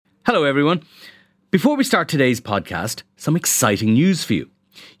Hello everyone. Before we start today's podcast, some exciting news for you.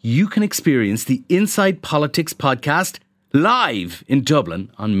 You can experience the Inside Politics podcast live in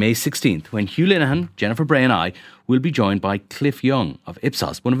Dublin on May 16th when Hugh Linehan, Jennifer Bray and I will be joined by Cliff Young of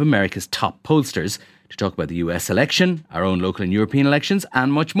Ipsos, one of America's top pollsters, to talk about the US election, our own local and European elections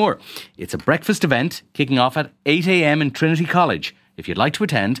and much more. It's a breakfast event kicking off at 8 a.m. in Trinity College. If you'd like to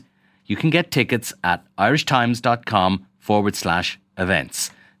attend, you can get tickets at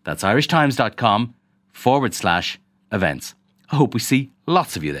irishtimes.com/events. That's irishtimes.com/events. I hope we see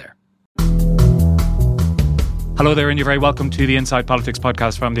lots of you there. Hello there, and you're very welcome to the Inside Politics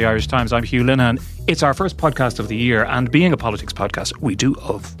podcast from the Irish Times. I'm Hugh Linehan. It's our first podcast of the year, and being a politics podcast, we do,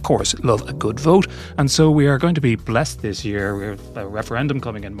 of course, love a good vote. And so we are going to be blessed this year. We have a referendum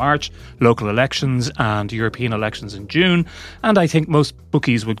coming in March, local elections and European elections in June. And I think most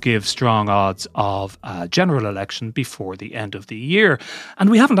bookies would give strong odds of a general election before the end of the year. And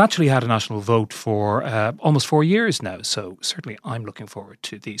we haven't actually had a national vote for almost 4 years now. So certainly I'm looking forward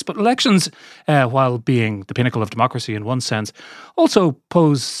to these. But elections, while being the pinnacle of democracy in one sense, also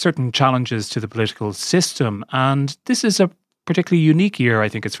pose certain challenges to the political system. And this is a particularly unique year, I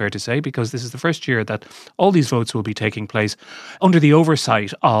think it's fair to say, because this is the first year that all these votes will be taking place under the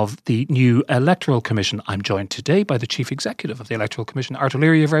oversight of the new Electoral Commission. I'm joined today by the Chief Executive of the Electoral Commission, Art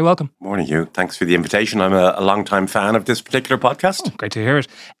O'Leary. You're very welcome. Morning, Hugh. Thanks for the invitation. I'm a long-time fan of this particular podcast. Oh, great to hear it.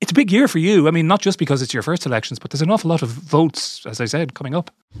 It's a big year for you. I mean, not just because it's your first elections, but there's an awful lot of votes, as I said, coming up.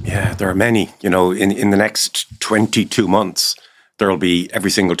 Yeah, there are many. You know, in the next 22 months, there will be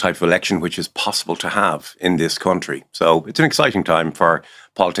every single type of election which is possible to have in this country. So it's an exciting time for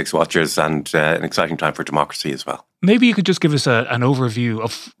politics watchers and an exciting time for democracy as well. Maybe you could just give us an overview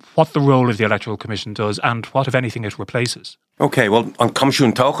of what the role of the Electoral Commission does and what, if anything, it replaces. OK, well, An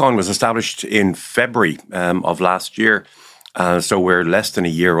Comisiún Tóchán was established in February of last year. So we're less than a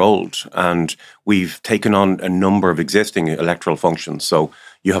year old, and we've taken on a number of existing electoral functions. So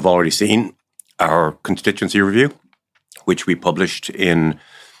you have already seen our constituency review, which we published in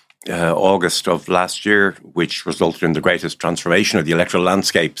August of last year, which resulted in the greatest transformation of the electoral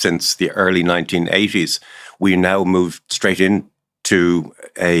landscape since the early 1980s. We now moved straight into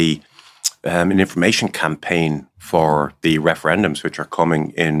an information campaign for the referendums, which are coming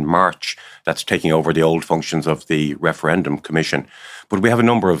in March. That's taking over the old functions of the Referendum Commission. But we have a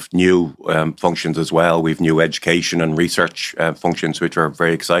number of new functions as well. We have new education and research functions, which are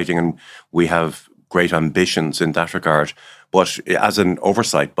very exciting, and we have great ambitions in that regard. But as an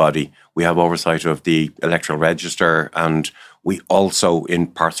oversight body, we have oversight of the electoral register, and we also, in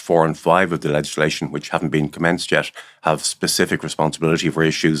parts 4 and 5 of the legislation, which haven't been commenced yet, have specific responsibility for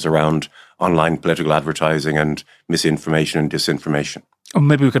issues around online political advertising and misinformation and disinformation. Oh,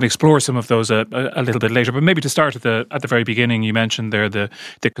 maybe we can explore some of those a little bit later. But maybe to start at the very beginning, you mentioned there the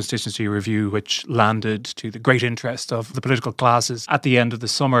constituency review, which landed to the great interest of the political classes at the end of the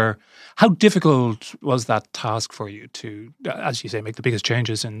summer. How difficult was that task for you to, as you say, make the biggest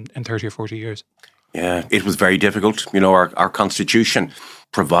changes in 30 or 40 years? Yeah, it was very difficult. You know, our constitution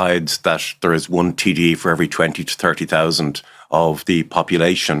provides that there is one TD for every 20 to 30,000 of the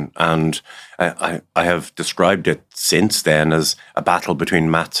population. And I have described it since then as a battle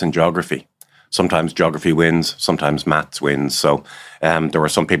between maths and geography. Sometimes geography wins, sometimes maths wins. So there were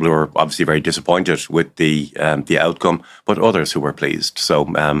some people who were obviously very disappointed with the outcome, but others who were pleased.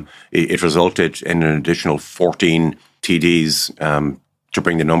 So it resulted in an additional 14 TDs to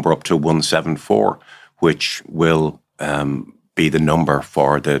bring the number up to 174, which will be the number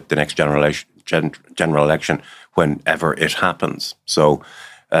for the next general election whenever it happens. So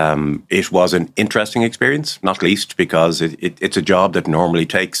it was an interesting experience, not least because it's a job that normally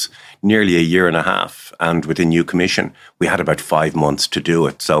takes nearly a year and a half. And with a new commission, we had about 5 months to do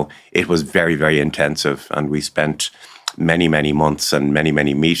it. So it was very, very intensive. And we spent many, many months and many,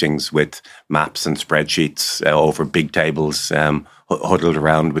 many meetings with maps and spreadsheets over big tables huddled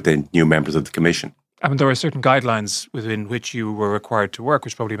around with the new members of the commission. I mean, there are certain guidelines within which you were required to work,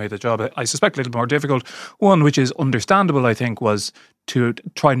 which probably made the job, I suspect, a little more difficult. One, which is understandable, I think, was to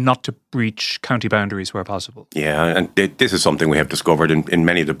try not to breach county boundaries where possible. Yeah, and this is something we have discovered in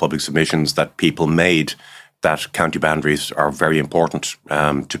many of the public submissions that people made, that county boundaries are very important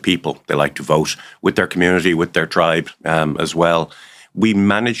to people. They like to vote with their community, with their tribe as well. We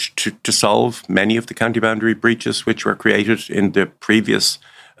managed to solve many of the county boundary breaches which were created in the previous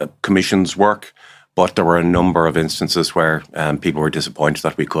commission's work. But there were a number of instances where people were disappointed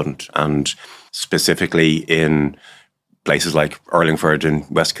that we couldn't. And specifically in places like Urlingford and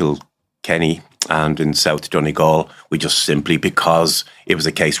West Kenny and in South Donegal, we just simply, because it was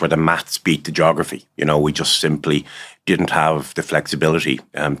a case where the maths beat the geography, we just simply didn't have the flexibility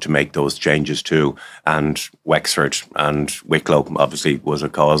to make those changes too. And Wexford and Wicklow obviously was a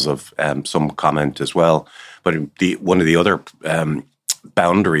cause of some comment as well. But one of the other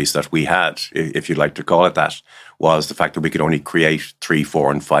boundaries that we had, if you'd like to call it that, was the fact that we could only create 3,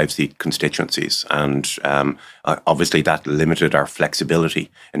 4 and 5 seat constituencies. And obviously that limited our flexibility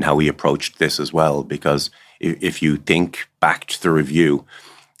in how we approached this as well, because if you think back to the review,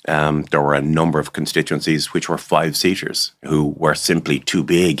 there were a number of constituencies which were 5-seaters who were simply too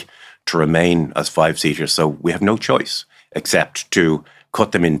big to remain as 5-seaters. So we have no choice except to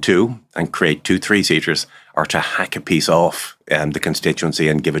cut them in 2 and create 2 3-seaters, or to hack a piece off the constituency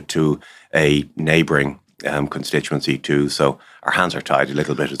and give it to a neighbouring constituency too. So our hands are tied a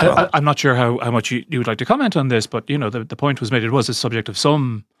little bit as well. I'm not sure how much you would like to comment on this, but the point was made. It was a subject of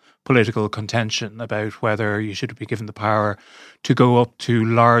some political contention about whether you should be given the power to go up to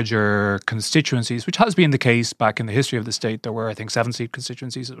larger constituencies, which has been the case back in the history of the state. There were, I think, 7-seat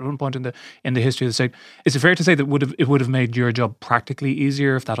constituencies at one point in the history of the state. Is it fair to say that it would have made your job practically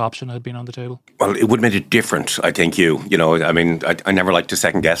easier if that option had been on the table? Well, it would have made it different, I think. I never like to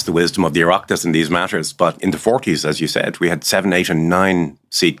second guess the wisdom of the Oireachtas in these matters, but in the 40s, as you said, we had 7, 8 and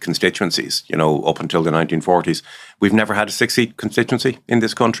 9-seat constituencies, up until the 1940s. We've never had a 6-seat constituency in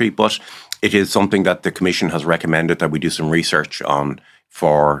this country, but it is something that the Commission has recommended that we do some research on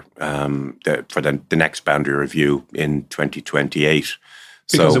for the next boundary review in 2028.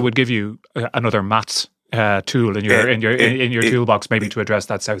 Because it would give you another maths tool in your toolbox, maybe to address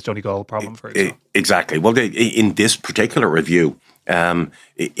that South Donegal problem, for example. Exactly. Well, in this particular review,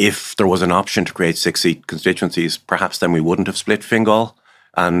 if there was an option to create 6-seat constituencies, perhaps then we wouldn't have split Fingal.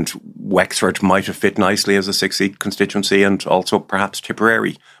 And Wexford might have fit nicely as a 6-seat constituency, and also perhaps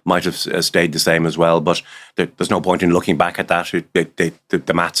Tipperary might have stayed the same as well. But there's no point in looking back at that.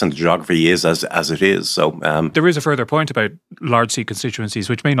 The maths and the geography is as it is. So there is a further point about large seat constituencies,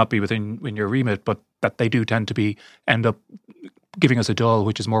 which may not be within your remit, but that they do tend to end up giving us a Dáil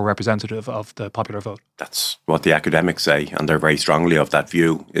which is more representative of the popular vote. That's what the academics say, and they're very strongly of that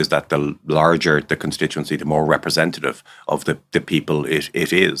view, is that the larger the constituency, the more representative of the people it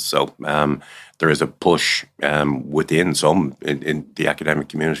is. So there is a push within some in the academic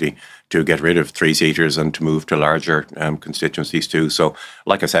community to get rid of 3-seaters and to move to larger constituencies too. So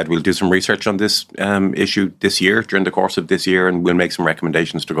like I said, we'll do some research on this issue this year, during the course of this year, and we'll make some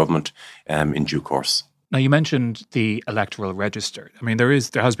recommendations to government in due course. Now, you mentioned the electoral register. I mean, there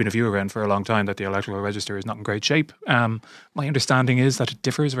has been a view around for a long time that the electoral register is not in great shape. My understanding is that it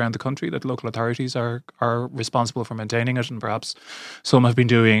differs around the country, that local authorities are responsible for maintaining it, and perhaps some have been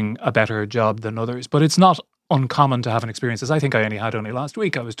doing a better job than others. But it's not uncommon to have an experience, as I think I only last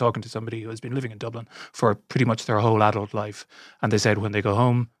week. I was talking to somebody who has been living in Dublin for pretty much their whole adult life, and they said when they go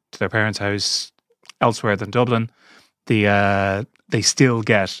home to their parents' house elsewhere than Dublin, they still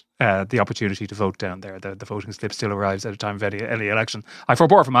get the opportunity to vote down there. The voting slip still arrives at a time of any election. I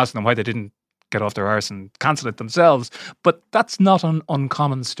forbore from asking them why they didn't get off their arse and cancel it themselves, but that's not an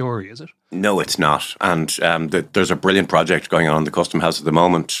uncommon story, is it? No, it's not. And there's a brilliant project going on in the Custom House at the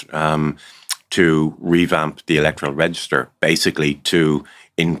moment to revamp the electoral register, basically to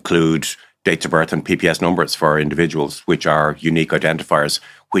include dates of birth and PPS numbers for individuals, which are unique identifiers,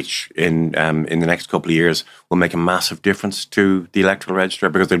 which in the next couple of years will make a massive difference to the electoral register,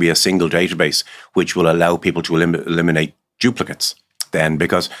 because there'll be a single database which will allow people to eliminate duplicates then.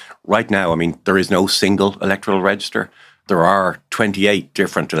 Because right now, I mean, there is no single electoral register. There are 28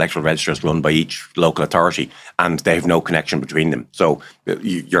 different electoral registers run by each local authority, and they have no connection between them. So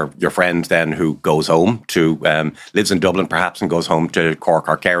your friend then who goes home to, lives in Dublin perhaps and goes home to Cork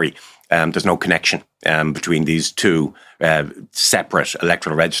or Kerry, there's no connection between these two separate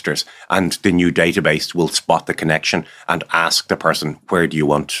electoral registers, and the new database will spot the connection and ask the person, where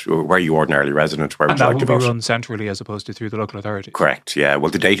are you ordinarily resident, where would you like to vote? And that will be run centrally as opposed to through the local authority? Correct, yeah.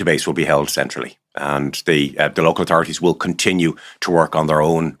 Well, the database will be held centrally, and the local authorities will continue to work on their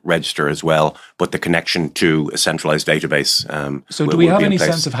own register as well, but the connection to a centralised database So do we have any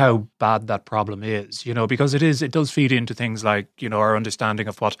sense of how bad that problem is? Because it does feed into things like, our understanding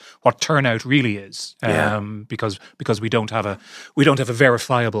of what turnout really is, because we don't have a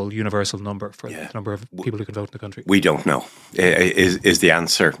verifiable universal number for the number of people who can vote in the country. We don't know is the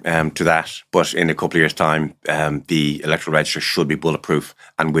answer to that. But in a couple of years' time, the electoral register should be bulletproof,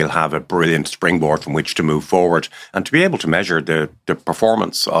 and we'll have a brilliant springboard from which to move forward and to be able to measure the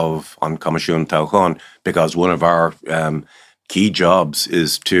performance of An Comisiún Tauchán, because one of our key jobs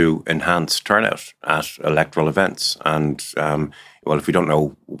is to enhance turnout at electoral events. And well, if we don't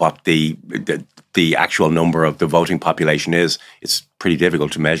know what the actual number of the voting population is, it's pretty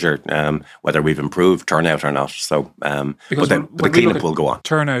difficult to measure whether we've improved turnout or not. So, but the clean-up will go on.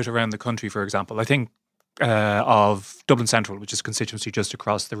 Turnout around the country, for example, I think of Dublin Central, which is a constituency just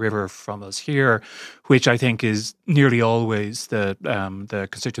across the river from us here, which I think is nearly always the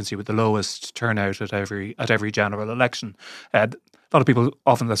constituency with the lowest turnout at every general election. A lot of people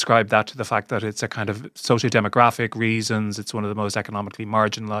often ascribe that to the fact that it's a kind of socio-demographic reasons. It's one of the most economically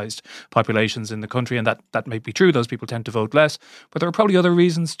marginalised populations in the country, and that may be true. Those people tend to vote less, but there are probably other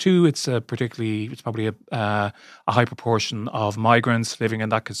reasons too. It's probably a high proportion of migrants living in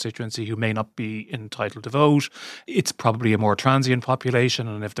that constituency who may not be entitled to vote. It's probably a more transient population,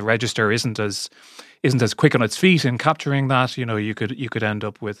 and if the register isn't as quick on its feet in capturing that, you could end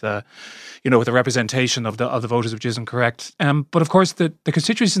up with a representation of the voters which isn't correct. But of course, the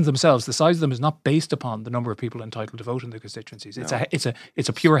constituencies themselves, the size of them is not based upon the number of people entitled to vote in the constituencies. It's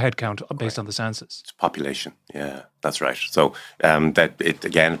a pure head count based on the census. It's population. Yeah, that's right. So that it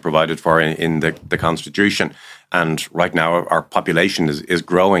again provided for in the constitution. And right now our population is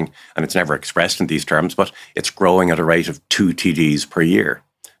growing, and it's never expressed in these terms, but it's growing at a rate of 2 TDs per year.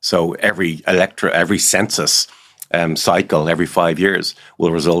 So every census cycle, every 5 years,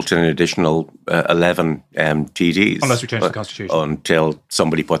 will result in an additional 11 TDs. Unless we change the Constitution. Until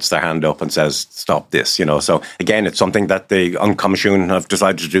somebody puts their hand up and says, stop this, So again, it's something that the Comisiún have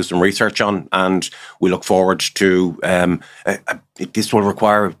decided to do some research on, and we look forward to this will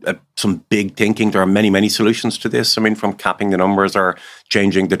require some big thinking. There are many, many solutions to this. I mean, from capping the numbers or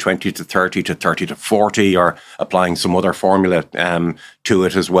changing the 20 to 30 to 30 to 40 or applying some other formula to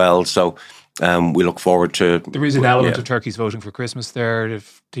it as well. So we look forward to... There is an element of turkeys voting for Christmas there,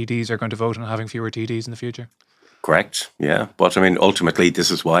 if TDs are going to vote on having fewer TDs in the future. Correct, yeah. But I mean, ultimately, this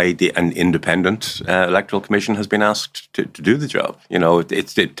is why an independent electoral commission has been asked to do the job.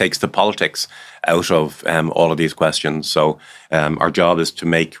 It takes the politics out of all of these questions. So our job is to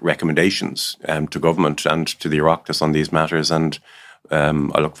make recommendations to government and to the Oireachtas on these matters, and I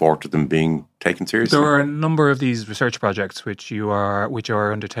look forward to them being taken seriously. There are a number of these research projects which you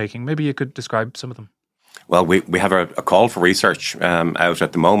are undertaking. Maybe you could describe some of them. Well, we have a call for research out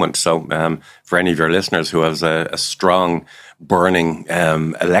at the moment. So for any of your listeners who has a strong, burning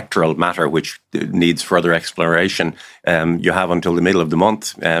electoral matter which needs further exploration, you have until the middle of the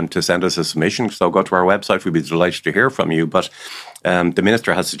month to send us a submission. So go to our website. We'd be delighted to hear from you. But the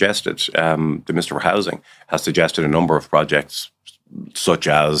Minister has suggested, the Minister for Housing has suggested a number of projects, such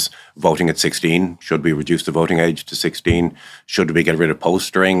as voting at 16. Should we reduce the voting age to 16? Should we get rid of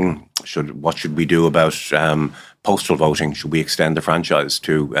postering? What should we do about postal voting? Should we extend the franchise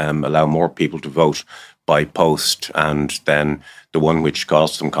to allow more people to vote by post? And then the one which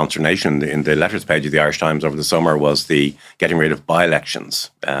caused some consternation in the letters page of the Irish Times over the summer was the getting rid of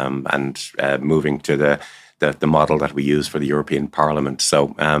by-elections and moving to the model that we use for the European Parliament.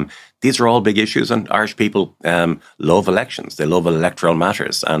 So these are all big issues, and Irish people love elections. They love electoral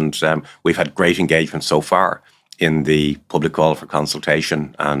matters, and we've had great engagement so far in the public call for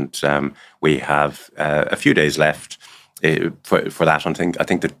consultation, and we have a few days left for that. I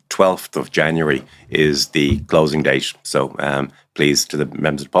think the 12th of January is the closing date. So please, to the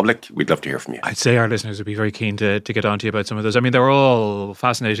members of the public, we'd love to hear from you. I'd say our listeners would be very keen to get on to you about some of those. I mean, they're all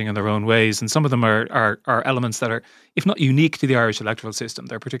fascinating in their own ways, and some of them are elements that are, if not unique to the Irish electoral system,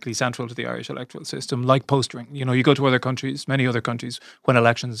 they're particularly central to the Irish electoral system, like postering. You go to other countries, many other countries, when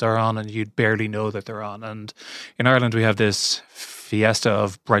elections are on, and you'd barely know that they're on. And in Ireland, we have this fiesta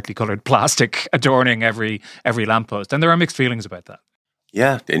of brightly coloured plastic adorning every lamppost, and there are mixed feelings about that.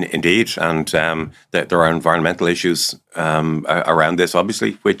 Yeah, indeed, and there are environmental issues around this,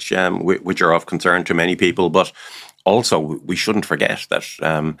 obviously, which are of concern to many people. But also, we shouldn't forget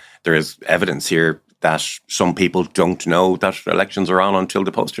that there is evidence here that some people don't know that elections are on until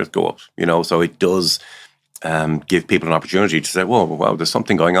the posters go up. So it does give people an opportunity to say, "Whoa, wow, there's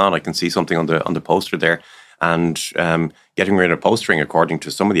something going on. I can see something on the poster there." And getting rid of postering, according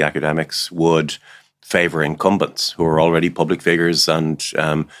to some of the academics, would favour incumbents who are already public figures, and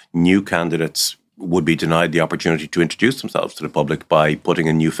new candidates would be denied the opportunity to introduce themselves to the public by putting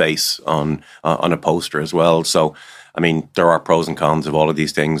a new face on a poster as well. So, I mean, there are pros and cons of all of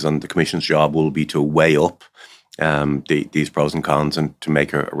these things, and the Commission's job will be to weigh up these pros and cons and to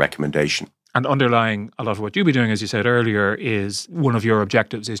make a recommendation. And underlying a lot of what you'll be doing, as you said earlier, is one of your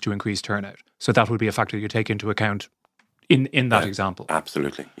objectives is to increase turnout. So that would be a factor you take into account in that example.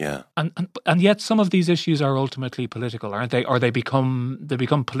 Absolutely, yeah. And yet some of these issues are ultimately political, aren't they? Or they become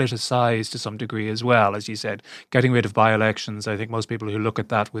politicized to some degree as well. As you said, getting rid of by-elections, I think most people who look at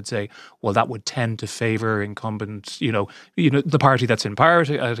that would say, well, that would tend to favor incumbent, the party that's in power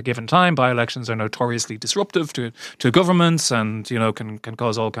at a given time. By-elections are notoriously disruptive to governments and, can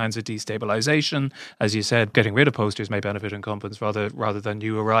cause all kinds of destabilization. As you said, getting rid of posters may benefit incumbents rather than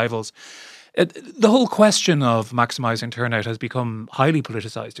new arrivals. The whole question of maximising turnout has become highly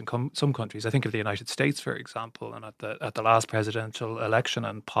politicised in some countries. I think of the United States, for example, and at the last presidential election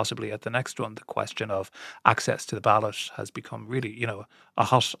and possibly at the next one, the question of access to the ballot has become really, a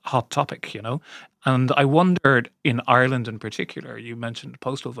hot topic, And I wondered, in Ireland in particular, you mentioned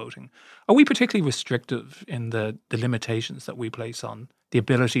postal voting. Are we particularly restrictive in the limitations that we place on the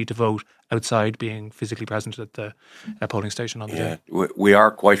ability to vote outside being physically present at the polling station on the day? We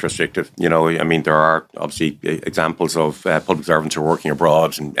are quite restrictive. There are obviously examples of public servants who are working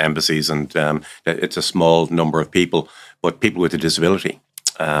abroad in embassies, and it's a small number of people, but people with a disability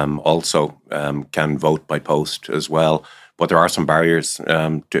also can vote by post as well. But there are some barriers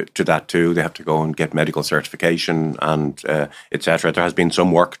to that too. They have to go and get medical certification and etc. There has been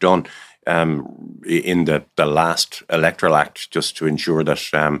some work done in the last electoral act just to ensure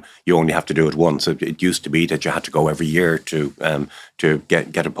that you only have to do it once. It used to be that you had to go every year to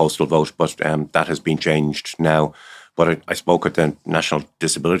get a postal vote, but that has been changed now. But I spoke at the National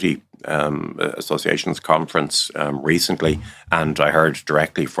Disability Association's conference recently, and I heard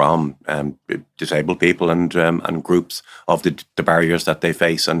directly from disabled people and groups of the barriers that they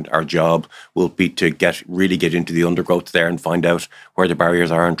face. And our job will be to really get into the undergrowth there and find out where the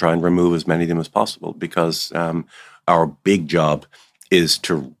barriers are and try and remove as many of them as possible. Because our big job is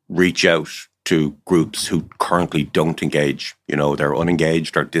to reach out to groups who currently don't engage. They're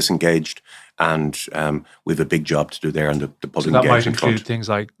unengaged or disengaged. And we have a big job to do there in the public engagement front. So that might include things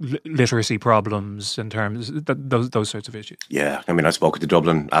like literacy problems in terms of those sorts of issues. Yeah, I spoke at the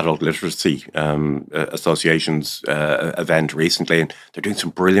Dublin Adult Literacy Association's event recently, and they're doing some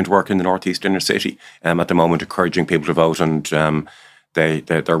brilliant work in the northeast inner city at the moment, encouraging people to vote, and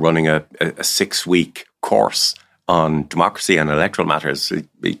they're running a 6-week course on democracy and electoral matters,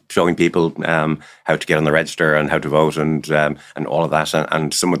 showing people how to get on the register and how to vote and all of that.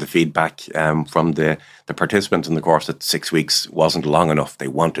 And some of the feedback from the participants in the course at 6 weeks wasn't long enough. They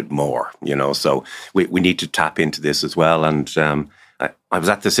wanted more, so we need to tap into this as well. And I was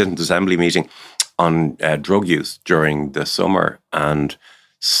at the Citizens' Assembly meeting on drug use during the summer, and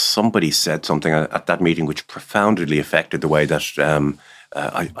somebody said something at that meeting which profoundly affected the way that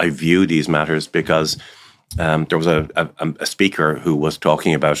I view these matters, because there was a speaker who was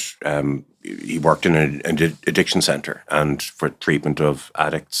talking about he worked in an addiction centre and for treatment of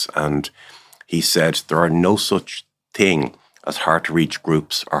addicts, and he said there are no such thing as hard to reach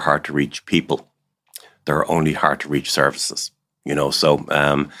groups or hard to reach people. There are only hard to reach services. So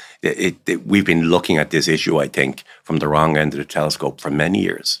we've been looking at this issue, I think, from the wrong end of the telescope for many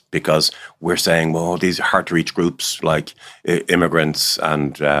years, because we're saying, well, these are hard to reach groups like immigrants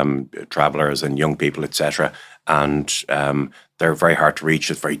and travellers and young people, etc. And they're very hard to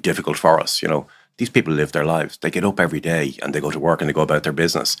reach. It's very difficult for us. These people live their lives. They get up every day and they go to work and they go about their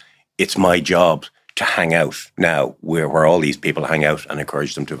business. It's my job to hang out now where all these people hang out and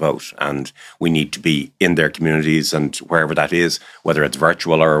encourage them to vote. And we need to be in their communities and wherever that is, whether it's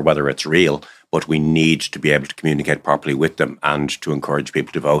virtual or whether it's real, but we need to be able to communicate properly with them and to encourage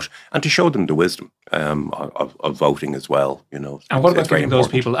people to vote and to show them the wisdom of voting as well. And what about getting those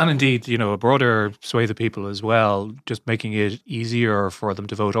people, and indeed, a broader swathe of people as well, just making it easier for them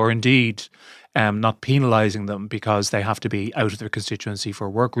to vote, or indeed not penalising them because they have to be out of their constituency for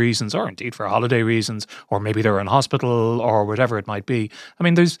work reasons, or indeed for holiday reasons, or maybe they're in hospital or whatever it might be.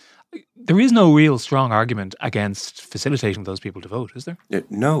 There is no real strong argument against facilitating those people to vote, is there?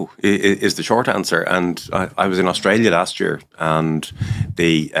 No, is the short answer. And I was in Australia last year, and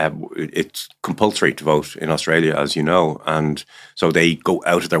it's compulsory to vote in Australia, as you know. And so they go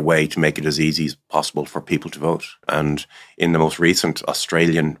out of their way to make it as easy as possible for people to vote. And in the most recent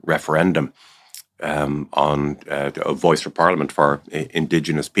Australian referendum on a voice for Parliament for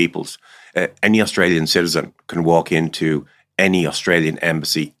Indigenous peoples, any Australian citizen can walk into any Australian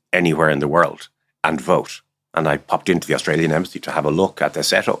embassy anywhere in the world and vote. And I popped into the Australian embassy to have a look at the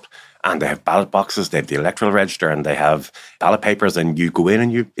setup, and they have ballot boxes, they have the electoral register, and they have ballot papers, and you go in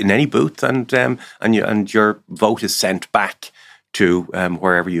and you in any booth, and your vote is sent back to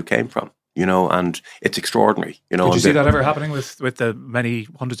wherever you came from. And it's extraordinary. Did you see that ever happening with the many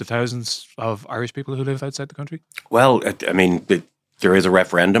hundreds of thousands of Irish people who live outside the country? Well, There is a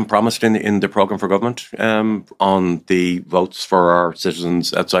referendum promised in the programme for government on the votes for our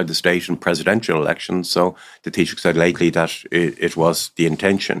citizens outside the state in presidential elections. So the Taoiseach said lately that it was the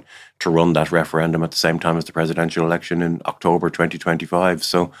intention to run that referendum at the same time as the presidential election in October 2025.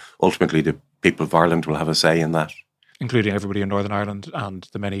 So ultimately the people of Ireland will have a say in that. Including everybody in Northern Ireland and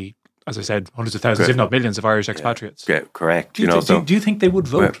the many, as I said, hundreds of thousands, if not millions, of Irish expatriates. Yeah, correct. Do you think they would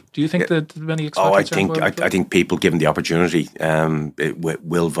vote? Do you think that many expatriates I think people, given the opportunity,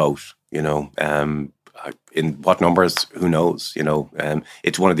 will vote. In what numbers, who knows?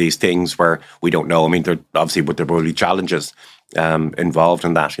 It's one of these things where we don't know. I mean, there will be challenges involved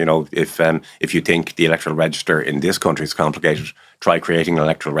in that. If you think the electoral register in this country is complicated, try creating an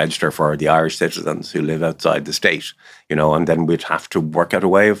electoral register for the Irish citizens who live outside the state, and then we'd have to work out a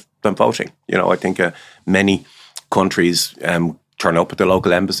way of them voting. I think many countries turn up at the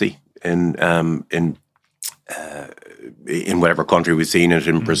local embassy in whatever country. We've seen it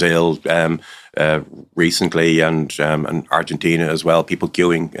in Brazil recently, and Argentina as well. People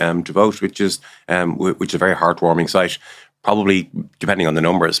queuing to vote, which is a very heartwarming sight. Probably, depending on the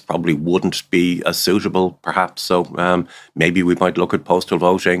numbers, probably wouldn't be as suitable, perhaps. So maybe we might look at postal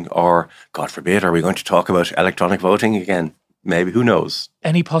voting, or, God forbid, are we going to talk about electronic voting again? Maybe, who knows?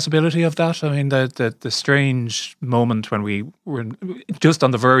 Any possibility of that? I mean, the strange moment when we were just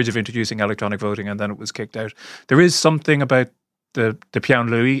on the verge of introducing electronic voting and then it was kicked out. There is something about the Pian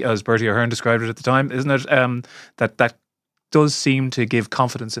Louis, as Bertie Ahern described it at the time, isn't it? That does seem to give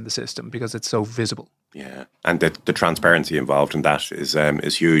confidence in the system because it's so visible. Yeah, and the transparency involved in that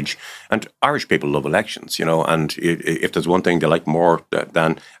is huge. And Irish people love elections, and if there's one thing they like more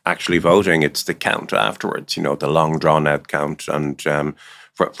than actually voting, it's the count afterwards, the long drawn out count. And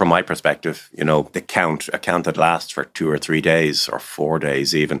from my perspective, a count that lasts for 2 or 3 days or 4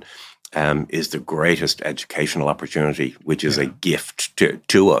 days even, is the greatest educational opportunity, which is a gift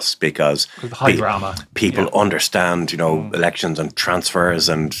to us, because people understand, elections and transfers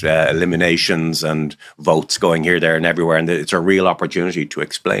and eliminations and votes going here, there and everywhere. And it's a real opportunity to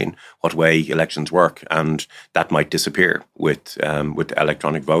explain what way elections work. And that might disappear with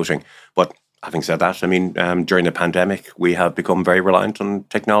electronic voting. But having said that, I mean, during the pandemic, we have become very reliant on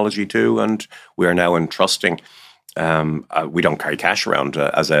technology too. And we are now entrusting we don't carry cash around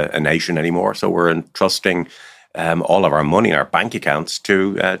as a nation anymore, so we're entrusting all of our money in our bank accounts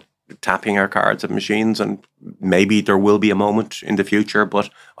to tapping our cards at machines, and maybe there will be a moment in the future, but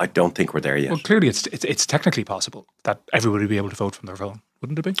I don't think we're there yet. Well, clearly it's technically possible that everybody will be able to vote from their phone,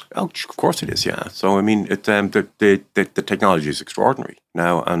 wouldn't it be? Oh, of course it is, yeah. So, I mean, the technology is extraordinary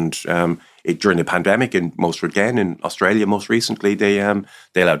now, and during the pandemic, in Australia most recently, they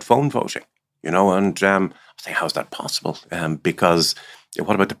allowed phone voting. And I think, how's that possible? Because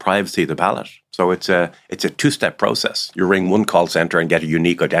what about the privacy of the ballot? So it's a 2-step process. You ring one call centre and get a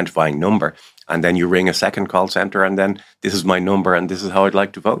unique identifying number, and then you ring a second call centre, and then this is my number and this is how I'd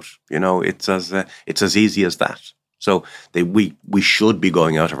like to vote. It's as easy as that. So we should be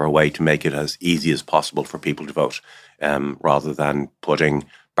going out of our way to make it as easy as possible for people to vote, rather than putting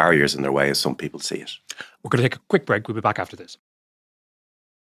barriers in their way as some people see it. We're going to take a quick break. We'll be back after this.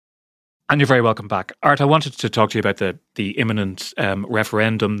 And you're very welcome back. Art, I wanted to talk to you about the imminent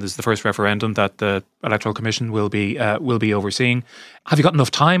referendum. This is the first referendum that the Electoral Commission will be overseeing. Have you got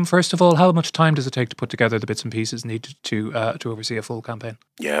enough time, first of all? How much time does it take to put together the bits and pieces needed to oversee a full campaign?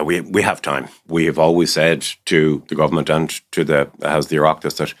 Yeah, we have time. We have always said to the government and to the House of the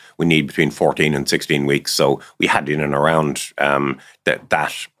Oireachtas that we need between 14 and 16 weeks. So we had in and around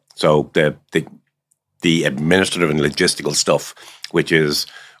that. So the administrative and logistical stuff, which is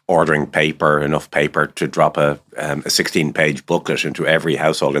ordering enough paper to drop a 16-page booklet into every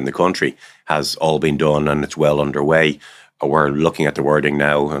household in the country, has all been done and it's well underway. We're looking at the wording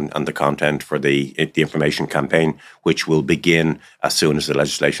now and the content for the information campaign, which will begin as soon as the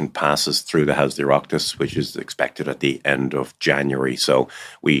legislation passes through the House of the Oireachtas, which is expected at the end of January. So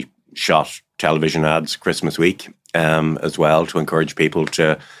we shot television ads Christmas week as well to encourage people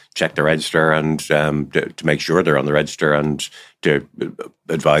to check the register and to make sure they're on the register, and to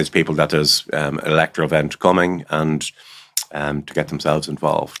advise people that there's an electoral event coming, and to get themselves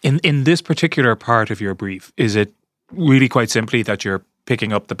involved. In this particular part of your brief, is it really quite simply that you're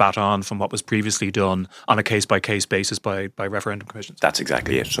picking up the baton from what was previously done on a case-by-case basis by referendum commissions? That's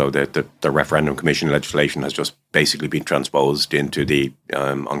exactly it. So the referendum commission legislation has just basically been transposed into the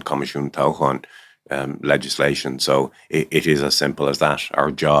An Comisiún Tóchán legislation. So it is as simple as that.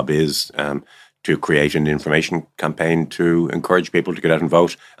 Our job is to create an information campaign to encourage people to get out and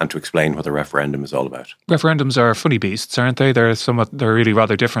vote and to explain what the referendum is all about. Referendums are funny beasts, aren't they? They're really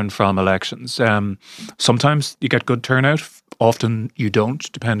rather different from elections. Sometimes you get good turnout, often you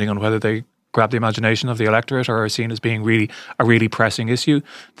don't, depending on whether they grab the imagination of the electorate or are seen as being a really pressing issue.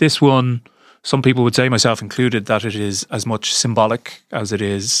 This one, some people would say, myself included, that it is as much symbolic as it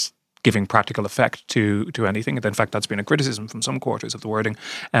is giving practical effect to anything. In fact, that's been a criticism from some quarters of the wording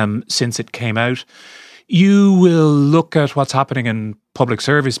since it came out. You will look at what's happening in public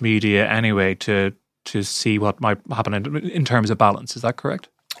service media anyway to see what might happen in terms of balance. Is that correct?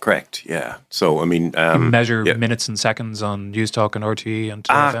 Correct, yeah. So, I mean... you measure minutes and seconds on Newstalk and RTE and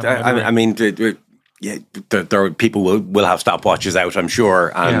TFM. There people will have stopwatches out, I'm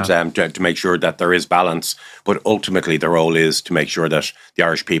sure, and to make sure that there is balance. But ultimately, the role is to make sure that the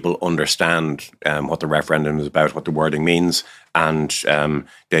Irish people understand what the referendum is about, what the wording means, and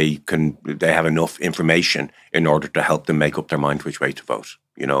they have enough information in order to help them make up their mind which way to vote.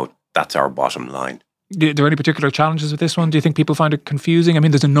 That's our bottom line. Are there any particular challenges with this one? Do you think people find it confusing? I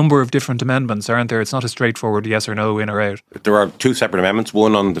mean, there's a number of different amendments, aren't there? It's not a straightforward yes or no, in or out. There are two separate amendments,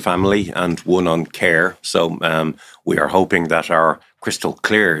 one on the family and one on care. So we are hoping that our crystal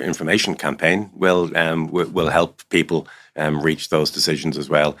clear information campaign will help people reach those decisions as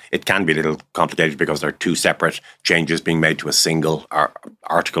well. It can be a little complicated because there are two separate changes being made to a single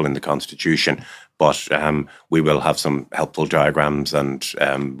article in the Constitution. But we will have some helpful diagrams and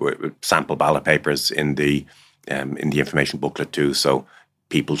sample ballot papers in the information booklet too. So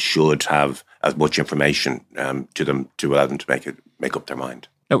people should have as much information to them to allow them to make up their mind.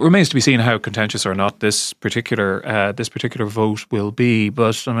 Now, it remains to be seen how contentious or not this particular vote will be.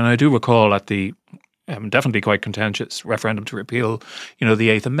 But I mean, I do recall at the definitely quite contentious referendum to repeal, the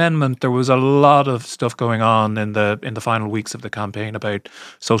Eighth Amendment. There was a lot of stuff going on in the final weeks of the campaign about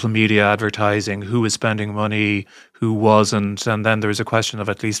social media advertising, who was spending money, who wasn't, and then there was a question of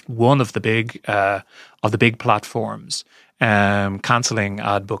at least one of the big platforms cancelling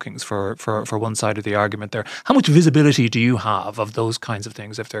ad bookings for one side of the argument there. How much visibility do you have of those kinds of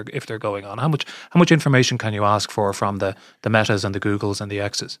things if they're going on? How much information can you ask for from the Metas and the Googles and the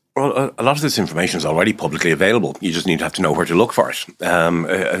X's? Well, a lot of this information is already publicly available. You just need to have to know where to look for it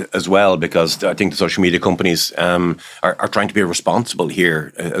as well, because I think the social media companies are trying to be responsible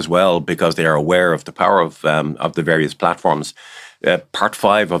here as well, because they are aware of the power of the various platforms. Part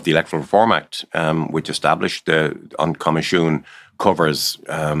 5 of the Electoral Reform Act, which established An Comisiún, covers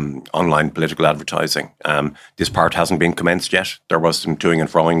online political advertising. This part hasn't been commenced yet. There was some toing and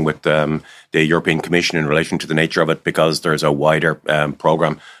froing with the European Commission in relation to the nature of it, because there's a wider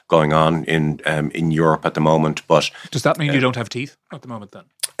programme going on in Europe at the moment. But does that mean you don't have teeth at the moment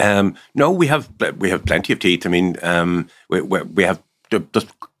then? No, we have plenty of teeth. I mean, we have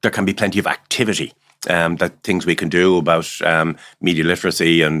there can be plenty of activity. That things we can do about media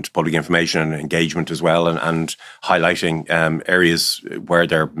literacy and public information and engagement as well, and highlighting areas where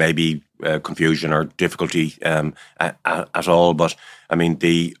there may be confusion or difficulty at all. But I mean,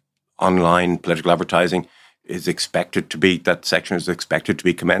 the online political advertising that section is expected to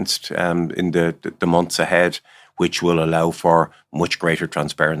be commenced in the months ahead, which will allow for much greater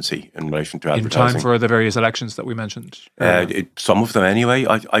transparency in relation to advertising. In time for the various elections that we mentioned? Some of them anyway,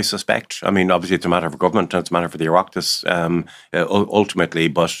 I suspect. I mean, obviously it's a matter for government and it's a matter for the Oireachtas ultimately,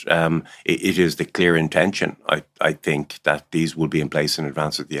 but it is the clear intention, I think, that these will be in place in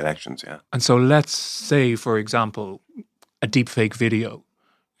advance of the elections, yeah. And so let's say, for example, a deepfake video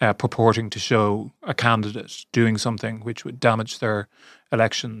purporting to show a candidate doing something which would damage their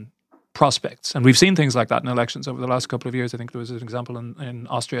election prospects. And we've seen things like that in elections over the last couple of years. I think there was an example in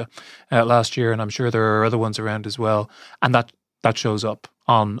Austria last year, and I'm sure there are other ones around as well. And that shows up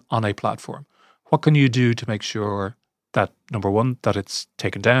on a platform. What can you do to make sure that, number one, that it's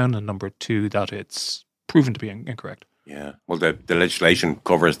taken down, and number two, that it's proven to be incorrect? Yeah, well, the legislation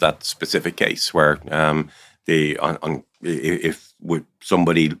covers that specific case where if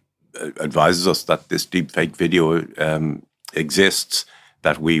somebody advises us that this deepfake video exists,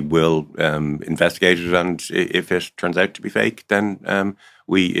 that we will investigate it, and if it turns out to be fake, then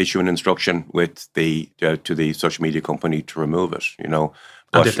we issue an instruction with to the social media company to remove it.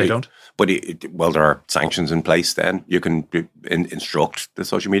 And if they don't? But there are sanctions in place. Then you can instruct the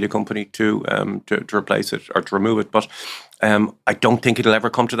social media company to replace it or to remove it. But I don't think it'll ever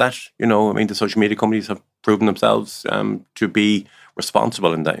come to that. I mean, the social media companies have proven themselves to be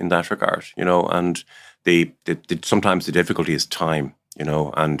responsible in that regard. And sometimes the difficulty is time.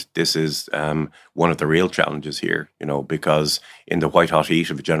 And this is one of the real challenges here, because in the white hot heat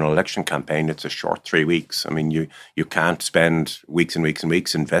of a general election campaign, it's a short 3 weeks. I mean, you can't spend weeks and weeks and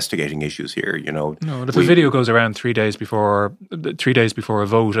weeks investigating issues here, No, and if a video goes around 3 days before a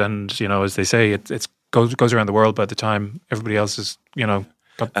vote, and as they say, it goes around the world by the time everybody else is,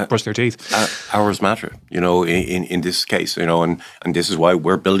 brush their teeth. Hours matter, in this case, and this is why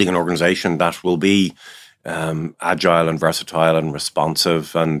we're building an organisation that will be agile and versatile and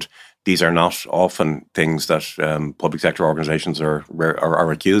responsive, and these are not often things that public sector organisations are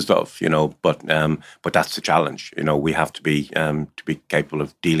accused of, But that's the challenge. We have to be capable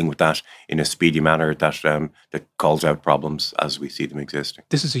of dealing with that in a speedy manner that calls out problems as we see them existing.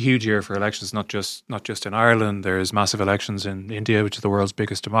 This is a huge year for elections, not just in Ireland. There's massive elections in India, which is the world's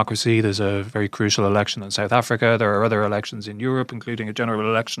biggest democracy. There's a very crucial election in South Africa. There are other elections in Europe, including a general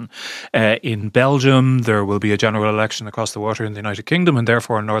election in Belgium. There will be a general election across the water in the United Kingdom, and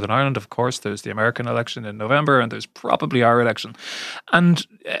therefore in Northern Ireland. Of course, there's the American election in November, and there's probably our election. And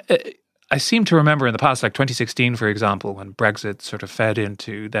I seem to remember in the past, like 2016, for example, when Brexit sort of fed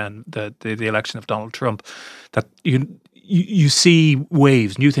into then the election of Donald Trump, that you see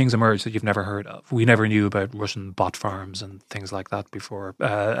waves, new things emerge that you've never heard of. We never knew about Russian bot farms and things like that before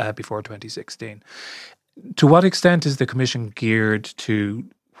 2016. To what extent is the Commission geared to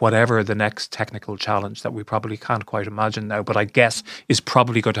whatever the next technical challenge that we probably can't quite imagine now, but I guess is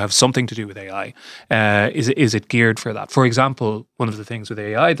probably going to have something to do with AI? Is it geared for that? For example, one of the things with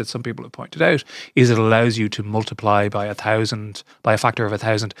AI that some people have pointed out is it allows you to multiply by a factor of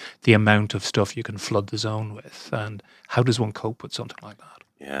 1,000, the amount of stuff you can flood the zone with. And how does one cope with something like that?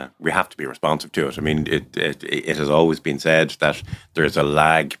 Yeah, we have to be responsive to it. I mean, it has always been said that there's a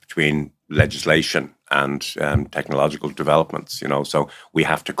lag between legislation and technological developments, so we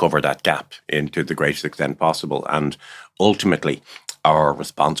have to cover that gap to the greatest extent possible. And ultimately, our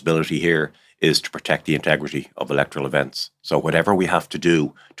responsibility here is to protect the integrity of electoral events. So whatever we have to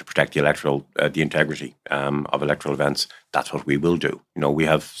do to protect the integrity of electoral events, that's what we will do. We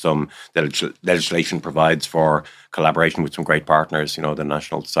have the legislation provides for collaboration with some great partners, the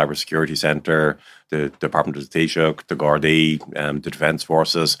National Cybersecurity Centre, the Department of the Taoiseach, the Gardaí, the Defence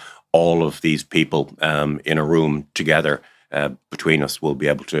Forces. All of these people in a room together between us will be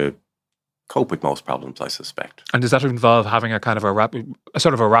able to cope with most problems, I suspect. And does that involve having a kind of a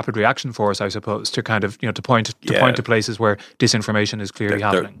rapid reaction force, I suppose, to kind of to point to places where disinformation is clearly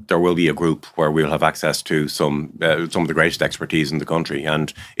happening? There will be a group where we'll have access to some of the greatest expertise in the country,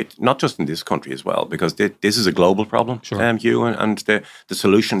 and it's not just in this country as well, because this is a global problem, sure. Hugh, and the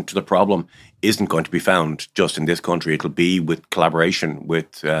solution to the problem isn't going to be found just in this country. It'll be with collaboration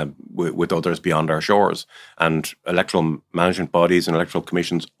with others beyond our shores. And electoral management bodies and electoral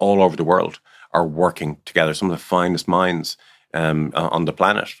commissions all over the world are working together. Some of the finest minds on the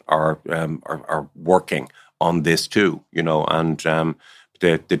planet are working on this too. And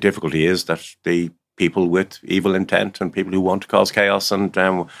the difficulty is that the people with evil intent and people who want to cause chaos and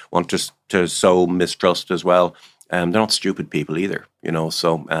want to sow mistrust as well, they're not stupid people either,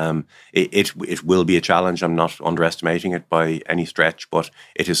 So it will be a challenge. I'm not underestimating it by any stretch, but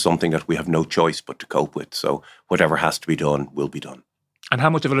it is something that we have no choice but to cope with. So whatever has to be done will be done. And how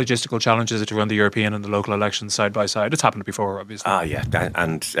much of a logistical challenge is it to run the European and the local elections side by side? It's happened before, obviously. Yeah,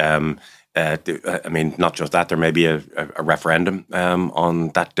 and I mean, not just that. There may be a referendum on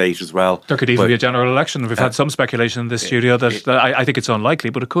that date as well. There could even be a general election. We've had some speculation in this studio that I think it's unlikely,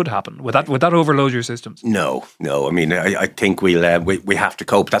 but it could happen. Would that overload your systems? No. I mean, I think we have to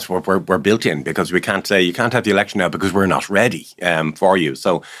cope. That's what we're built in, because we can't say you can't have the election now because we're not ready for you.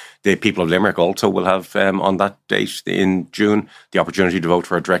 So the people of Limerick also will have on that date in June the opportunity to vote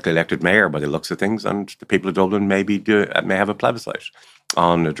for a directly elected mayor by the looks of things, and the people of Dublin may have a plebiscite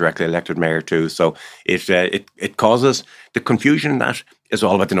on a directly elected mayor too. So it causes the confusion that is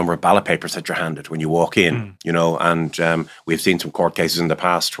all about the number of ballot papers that you're handed when you walk in, and we've seen some court cases in the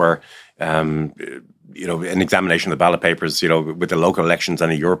past where an examination of the ballot papers, with the local elections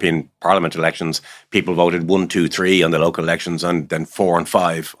and the European Parliament elections, people voted 1, 2, 3 on the local elections and then 4 and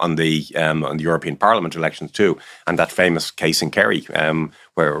 5 on the European Parliament elections too. And that famous case in Kerry,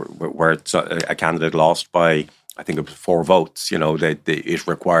 where a candidate lost by, I think it was 4 votes, it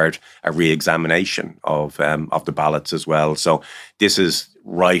required a re-examination of the ballots as well. So this is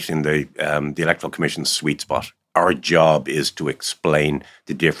right in the Electoral Commission's sweet spot. Our job is to explain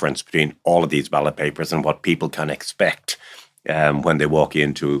the difference between all of these ballot papers and what people can expect when they walk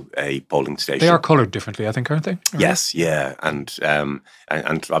into a polling station. They are coloured differently, I think, aren't they? Yes, yeah, and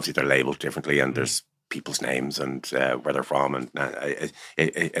obviously they're labelled differently, and there's people's names and where they're from, and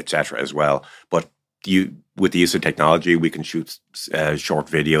etc. as well. But with the use of technology, we can shoot short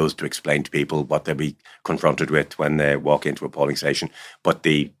videos to explain to people what they'll be confronted with when they walk into a polling station. But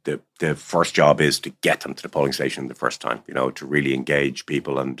the first job is to get them to the polling station the first time, to really engage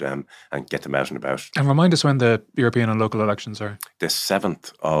people and get them out and about. And remind us when the European and local elections are. The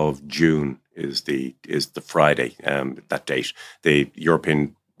 7th of June is the Friday, that date. The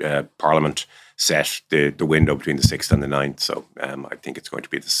European Parliament set the window between the 6th and the 9th. So I think it's going to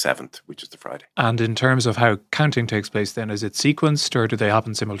be the 7th, which is the Friday. And in terms of how counting takes place then, is it sequenced or do they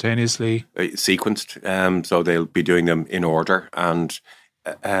happen simultaneously? Sequenced. So they'll be doing them in order. And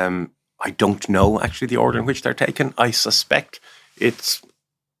I don't know actually the order in which they're taken. I suspect it's...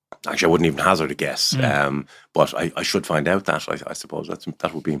 Actually, I wouldn't even hazard a guess, but I should find out that. I suppose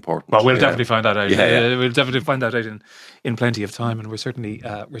that would be important. Well, we'll definitely find that out. Yeah. We'll definitely find that out in plenty of time, and we're certainly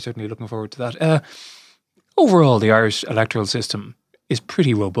looking forward to that. Overall, the Irish electoral system is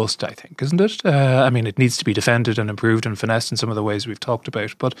pretty robust, I think, isn't it? It needs to be defended and improved and finessed in some of the ways we've talked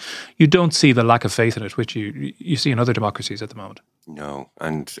about, but you don't see the lack of faith in it, which you see in other democracies at the moment. No,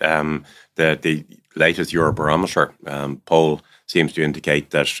 and the latest Eurobarometer poll seems to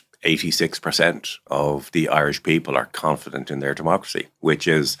indicate that 86% of the Irish people are confident in their democracy, which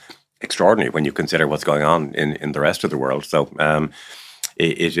is extraordinary when you consider what's going on in the rest of the world. So,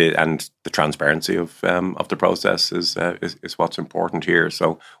 it and the transparency of the process is what's important here.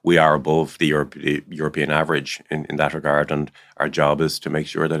 So we are above the European average in that regard, and our job is to make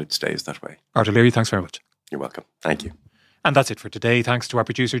sure that it stays that way. Art O'Leary, thanks very much. You're welcome. Thank you. And that's it for today. Thanks to our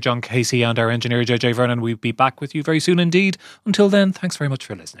producer, John Casey, and our engineer, JJ Vernon. We'll be back with you very soon indeed. Until then, thanks very much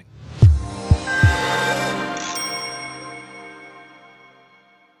for listening.